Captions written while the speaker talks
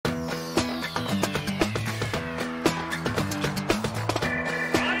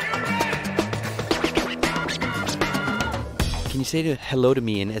Can you say hello to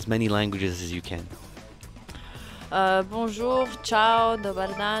me in as many languages as you can? Bonjour, ciao,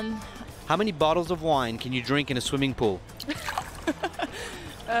 dobar dan. How many bottles of wine can you drink in a swimming pool?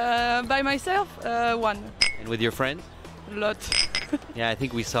 By myself, one. And with your friends? Lot. Yeah, I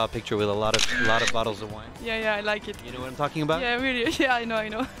think we saw a picture with a lot of bottles of wine. Yeah, I like it. You know what I'm talking about? Yeah, really. Yeah, I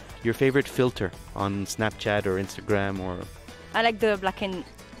know. Your favorite filter on Snapchat or Instagram or... I like the black and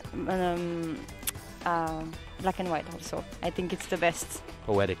white also. I think it's the best.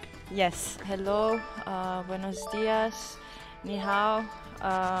 Poetic. Yes. Hello, buenos dias, ni hao,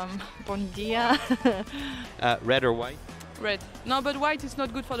 bon dia. Red or white? Red. No, but white is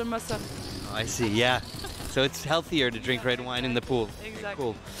not good for the muscle. Oh, I see, yeah. So it's healthier to drink red wine in the pool. Exactly.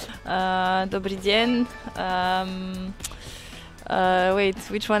 Cool. Dobry dzień. Wait,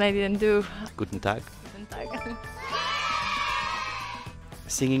 which one I didn't do? Guten Tag. Guten Tag.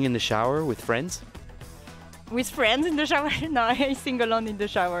 Singing in the shower with friends? With friends in the shower? No, I sing alone in the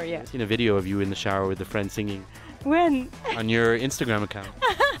shower, yeah. I've seen a video of you in the shower with a friend singing When? on your Instagram account.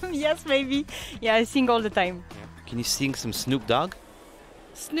 Yes, maybe. Yeah, I sing all the time. Can you sing some Snoop Dogg?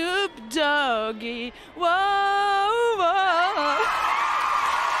 Snoop Doggy. Whoa, whoa.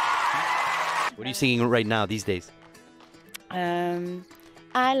 What are you singing right now these days?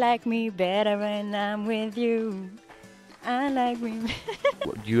 I like me better when I'm with you. I like me.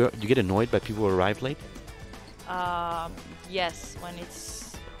 Do you get annoyed by people who arrive late? Yes, when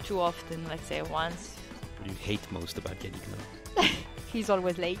it's too often, let's say once. What do you hate most about getting annoyed? He's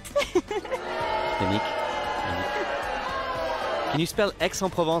always late. Yannick? Can you spell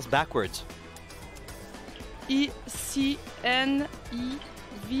Aix-en-Provence backwards?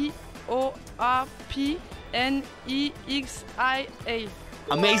 I-C-N-I-V-O-R-P-N-E-X-I-A.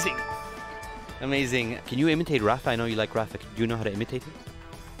 Amazing! Amazing. Can you imitate Rafa? I know you like Rafa. Do you know how to imitate him?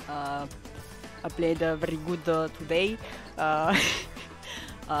 I played very good today.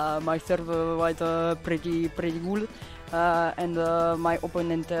 My serve was pretty good, and my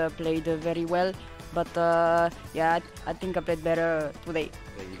opponent played very well. But yeah, I think I played better today.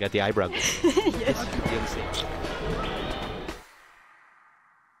 You got the eyebrow. Yes. You understand?